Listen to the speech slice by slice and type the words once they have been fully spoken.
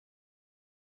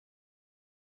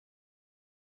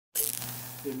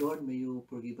Dear Lord, may you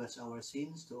forgive us our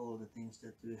sins to all the things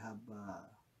that we have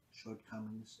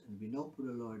shortcomings. And we know, for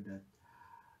the Lord, that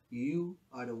you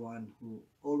are the one who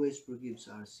always forgives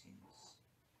our sins.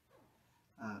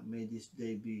 May this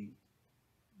day be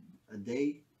a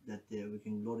day that we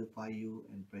can glorify you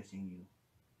and praising you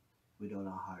with all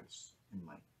our hearts and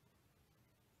mind.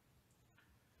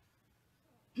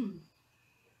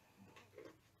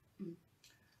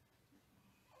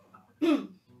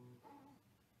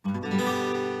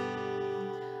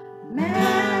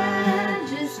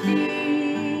 Majesty,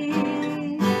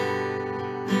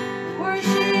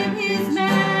 worship His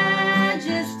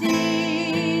majesty.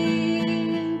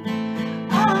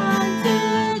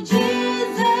 Unto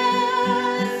Jesus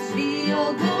be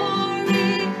all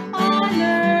glory,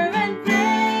 honor, and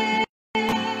praise.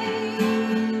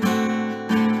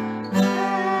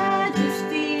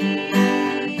 Majesty,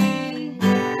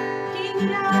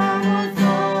 kingdom,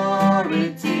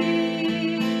 authority,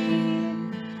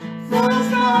 flows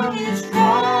from His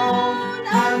throne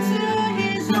unto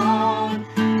His own,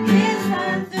 His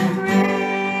anthem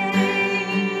praise.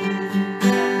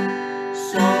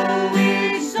 So we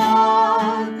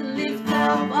exalt, lift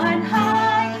up on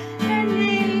high the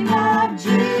name of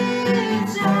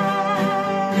Jesus.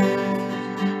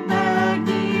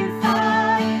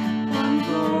 Magnify, come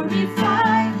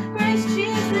glorify, praise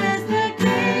Jesus the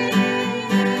King.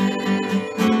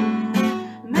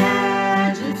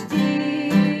 Majesty,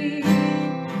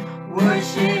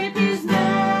 worship His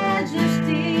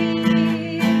majesty.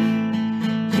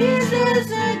 Jesus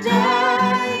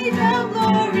died, now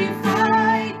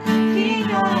glorified,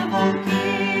 King of all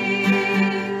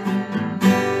kings.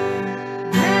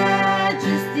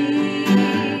 Majesty,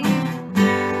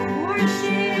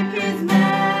 worship His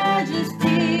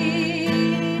majesty.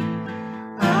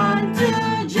 Unto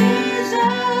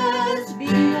Jesus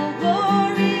be all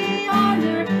glory,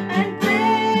 honor, and praise.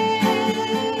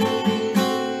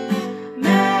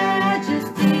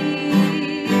 Majesty,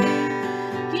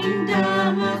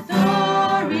 kingdom,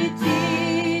 authority,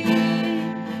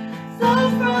 flow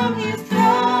from His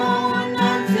throne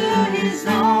unto His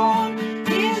own,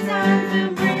 His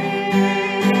anthem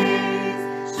praise.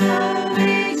 So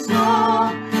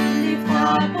exalt, lift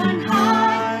up on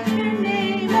high the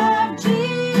name of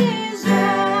Jesus.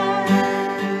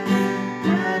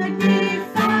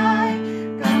 Magnify,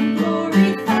 come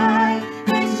glorify,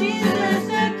 praise Jesus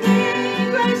the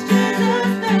King, praise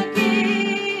Jesus the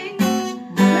King.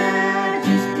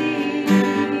 Majesty,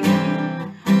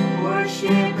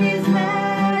 worship His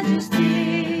majesty.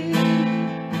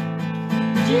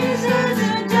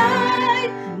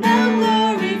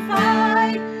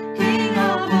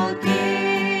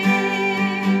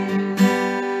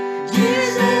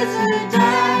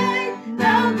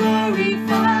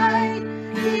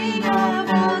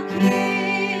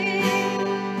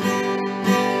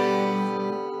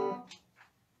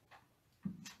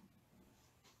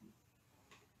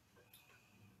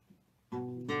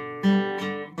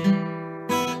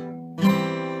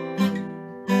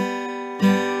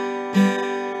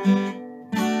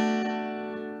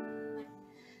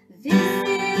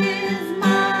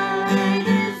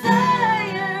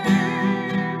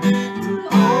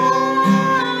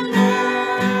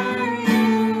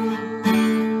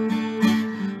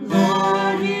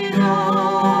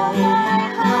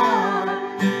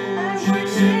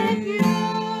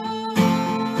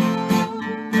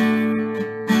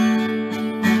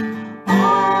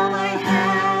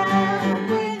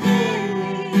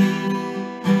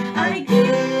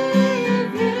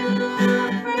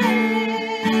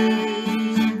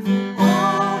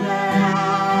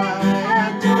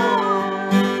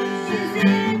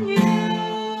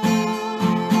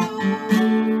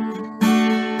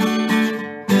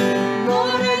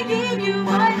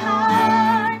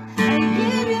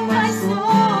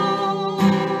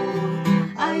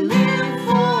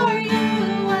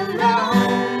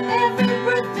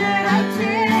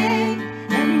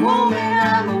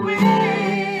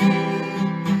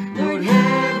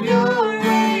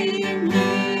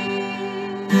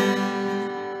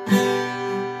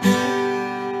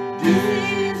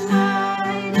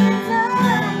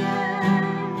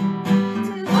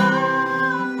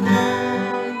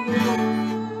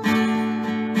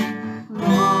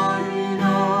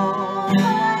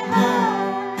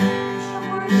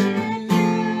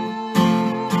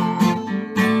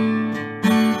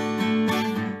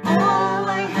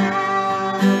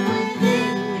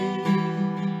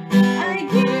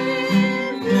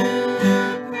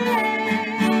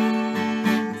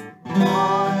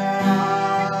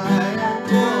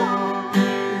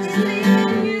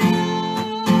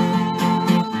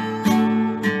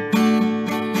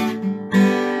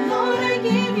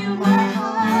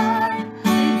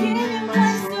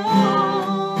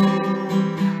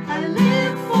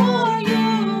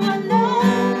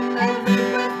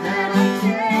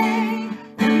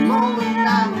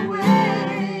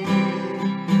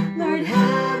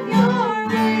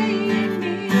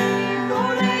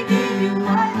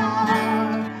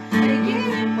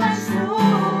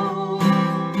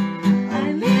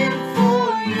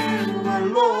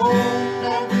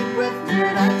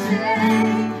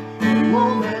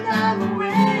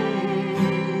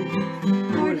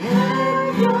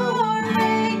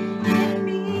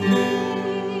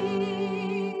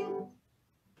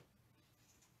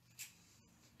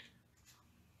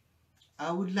 I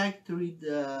would like to read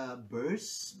the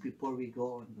verse before we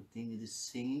go on continue this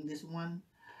singing this one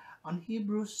on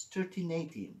Hebrews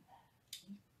 13:18.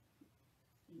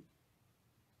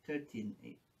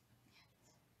 13:8.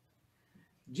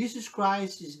 Jesus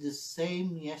Christ is the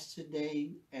same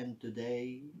yesterday and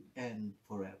today and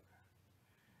forever.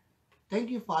 Thank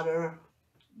you, Father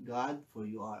God, for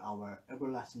you are our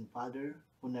everlasting Father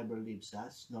who never leaves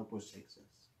us nor forsakes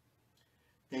us.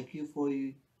 Thank you for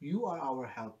you are our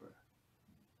helper.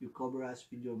 You cover us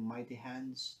with your mighty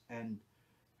hands, and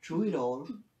through it all,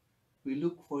 we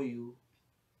look for you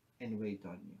and wait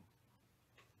on you.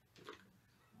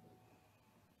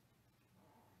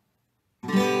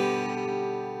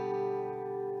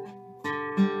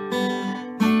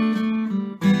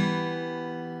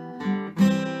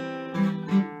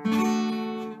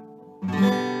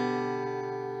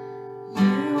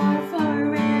 You are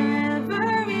forever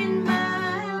in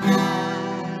my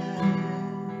life.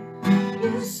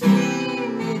 You see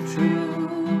me through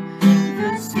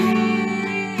the seasons.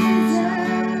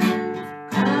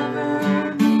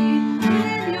 Cover me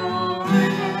with your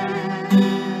hand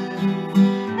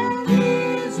and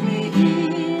lead me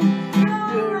in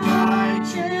your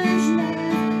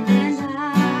righteousness. And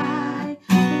I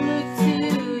look to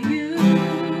you,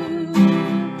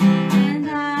 and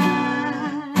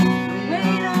I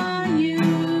wait on you.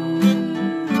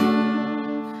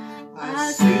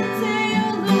 I sing to you,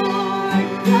 Lord,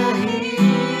 the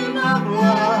hymn of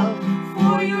love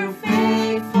for your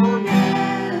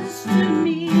faithfulness to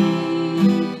me.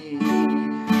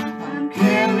 I'm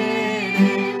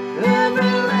carrying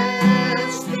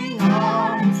everlasting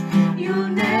arms. You'll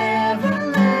never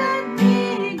let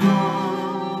me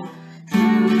go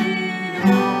through it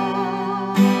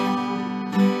all.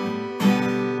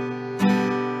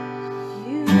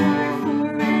 You are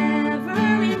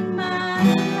forever in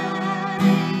my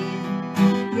life.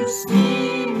 You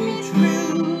see me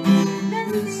through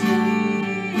the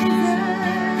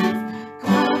seasons.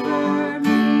 Cover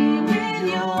me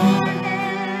with your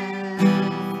hand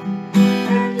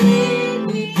and lead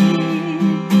me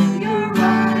in your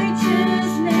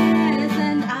righteousness.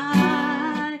 And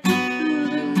I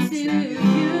look to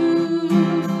you,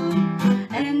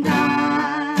 and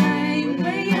I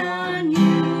wait on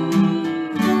you.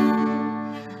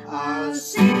 I'll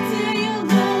sing to you,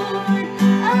 Lord,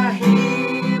 a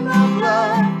hymn of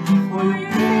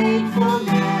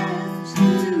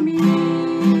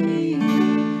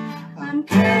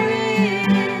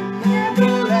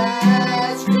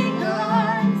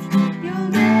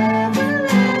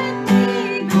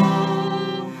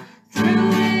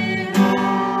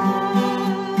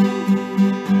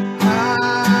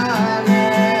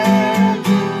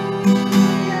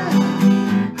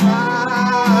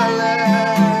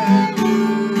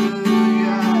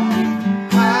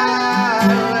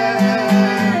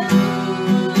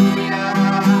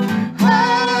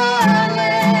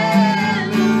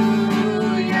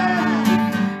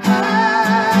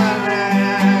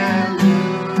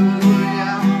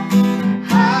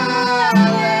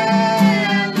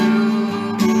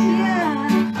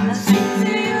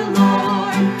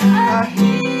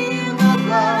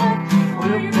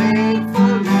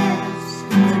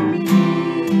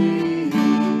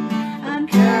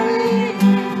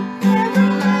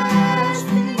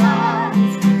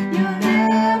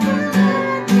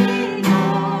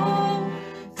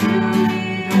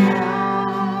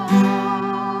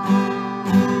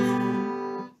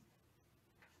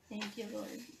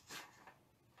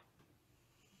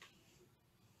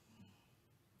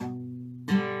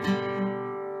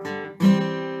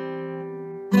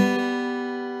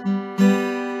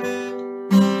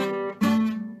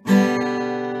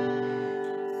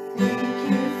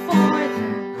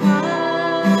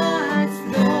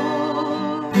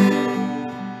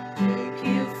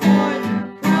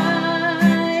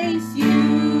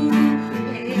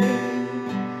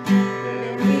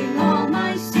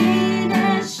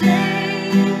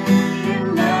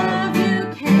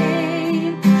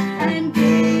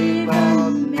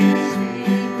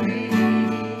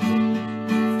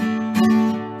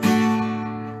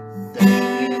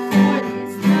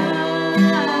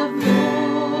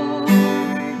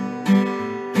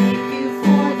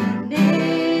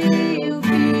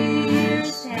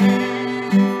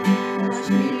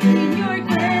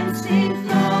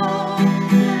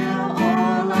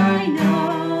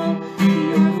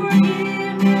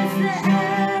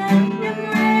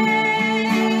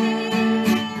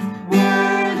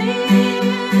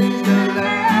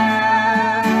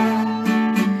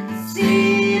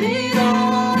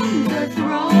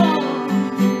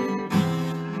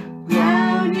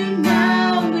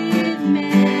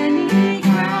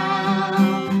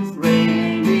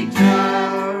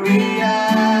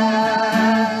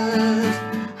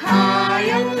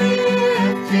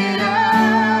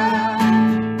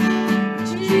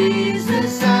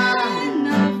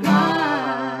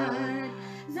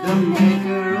the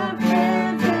maker of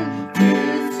heaven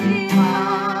crucified.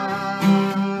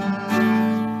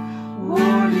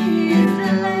 Worthy is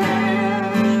the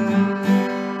Lamb,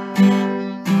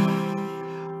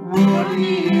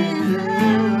 worthy is the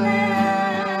Lamb.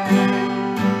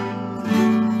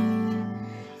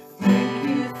 Thank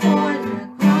you for the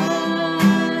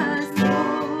cross,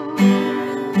 Lord.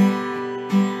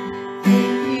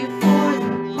 Thank you for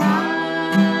the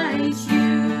price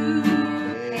you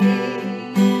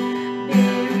paid,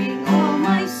 bearing all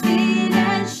my sin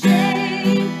and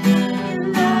shame.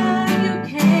 In love you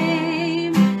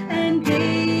came and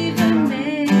gave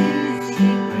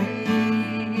amazing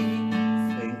grace.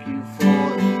 Thank you for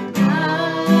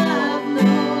Love,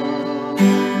 Lord.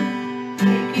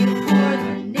 Thank you for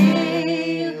the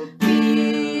nail-pierced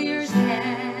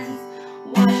hands,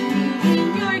 wash me in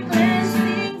your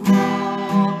cleansing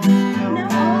flow. Now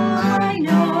all I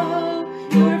know,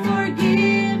 your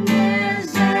forgiveness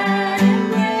and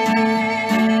grace.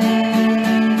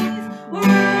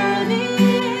 Worthy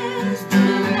is the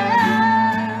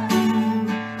Lamb,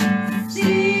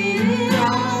 seated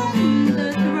on the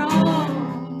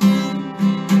throne.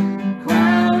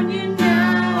 Crown you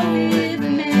now with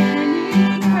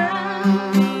many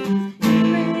crowns, you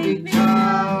make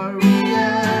victorious.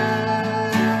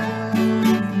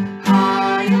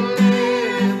 High and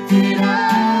lifted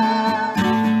up,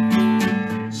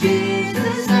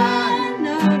 Jesus, Son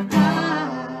of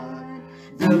God,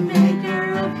 the maker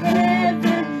of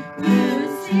heaven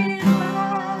crucified.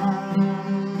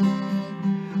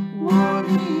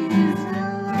 Worthy is the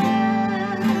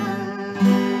Lamb,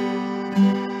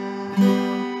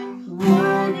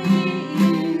 worthy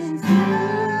is the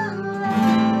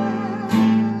Lamb.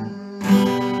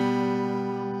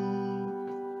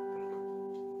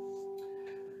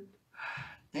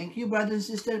 Thank you, brothers and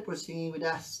sisters, for singing with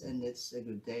us, and it's a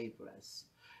good day for us.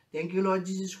 Thank you, Lord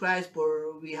Jesus Christ,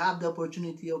 for we have the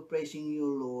opportunity of praising you,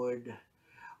 Lord,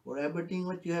 for everything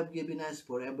what you have given us,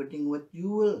 for everything what you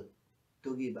will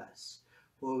to give us.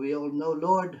 For we all know,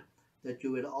 Lord, that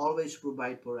you will always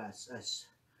provide for us, as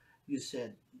you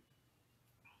said.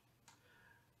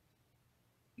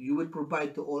 You will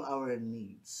provide to all our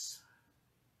needs.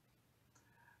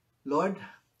 Lord,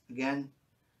 again,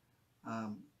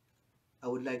 I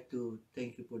would like to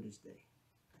thank you for this day.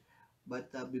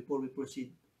 But before we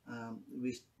proceed,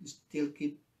 we still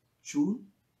keep tuned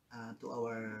to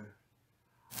our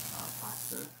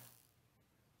pastor,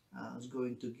 who's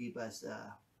going to give us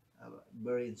a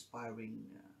very inspiring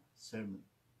sermon.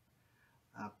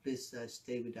 Please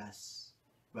stay with us,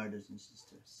 brothers and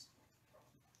sisters.